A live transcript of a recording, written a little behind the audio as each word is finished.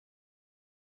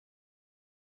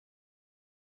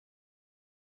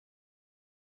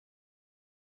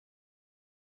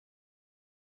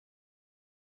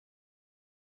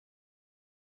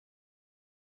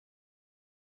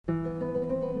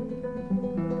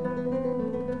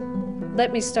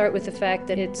Let me start with the fact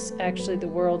that it's actually the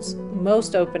world's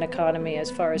most open economy as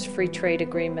far as free trade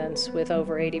agreements, with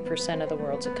over 80% of the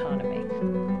world's economy.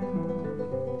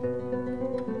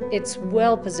 It's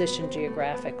well positioned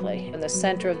geographically in the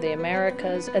center of the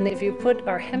Americas, and if you put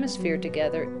our hemisphere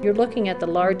together, you're looking at the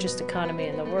largest economy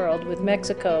in the world, with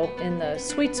Mexico in the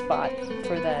sweet spot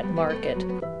for that market.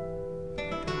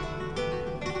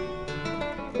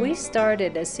 We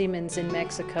started as Siemens in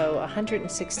Mexico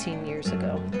 116 years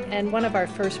ago, and one of our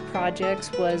first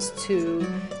projects was to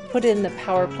put in the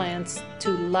power plants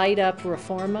to light up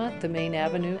Reforma, the main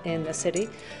avenue in the city.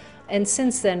 And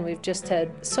since then, we've just had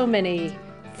so many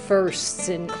firsts,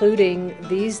 including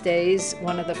these days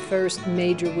one of the first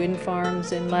major wind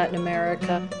farms in Latin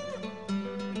America.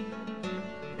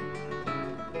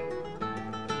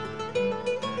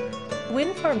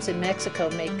 Wind farms in Mexico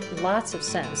make lots of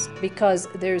sense because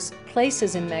there's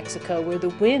places in Mexico where the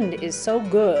wind is so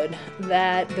good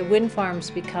that the wind farms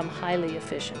become highly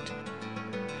efficient.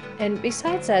 And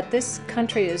besides that, this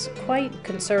country is quite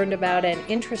concerned about and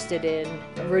interested in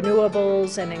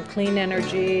renewables and in clean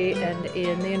energy and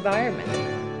in the environment.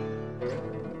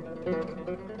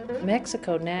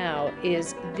 Mexico now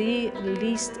is the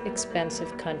least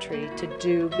expensive country to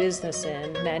do business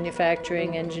in,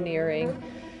 manufacturing, engineering,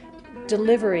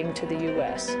 delivering to the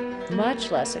U.S.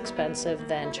 Much less expensive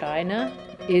than China,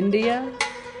 India,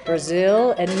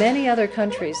 Brazil, and many other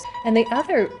countries. And the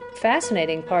other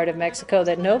fascinating part of Mexico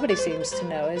that nobody seems to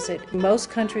know is that most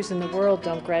countries in the world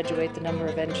don't graduate the number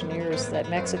of engineers that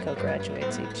Mexico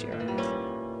graduates each year.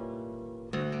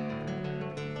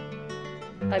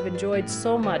 I've enjoyed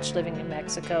so much living in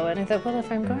Mexico, and I thought, well,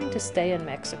 if I'm going to stay in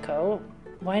Mexico,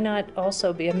 why not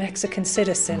also be a Mexican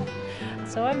citizen?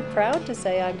 So I'm proud to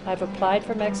say I've applied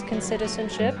for Mexican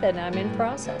citizenship, and I'm in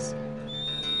process.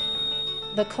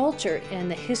 The culture and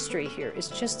the history here is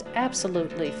just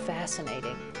absolutely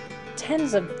fascinating.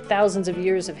 Tens of thousands of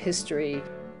years of history.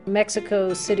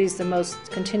 Mexico City's the most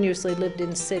continuously lived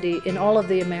in city in all of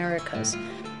the Americas.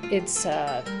 It's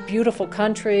a beautiful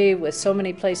country with so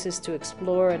many places to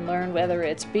explore and learn, whether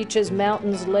it's beaches,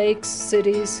 mountains, lakes,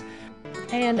 cities.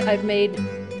 And I've made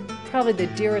probably the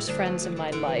dearest friends in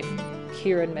my life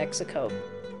here in Mexico.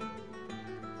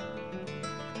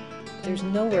 There's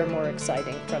nowhere more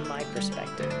exciting from my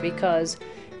perspective, because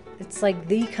it's like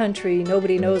the country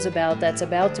nobody knows about that's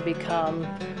about to become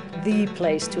the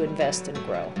place to invest and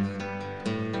grow.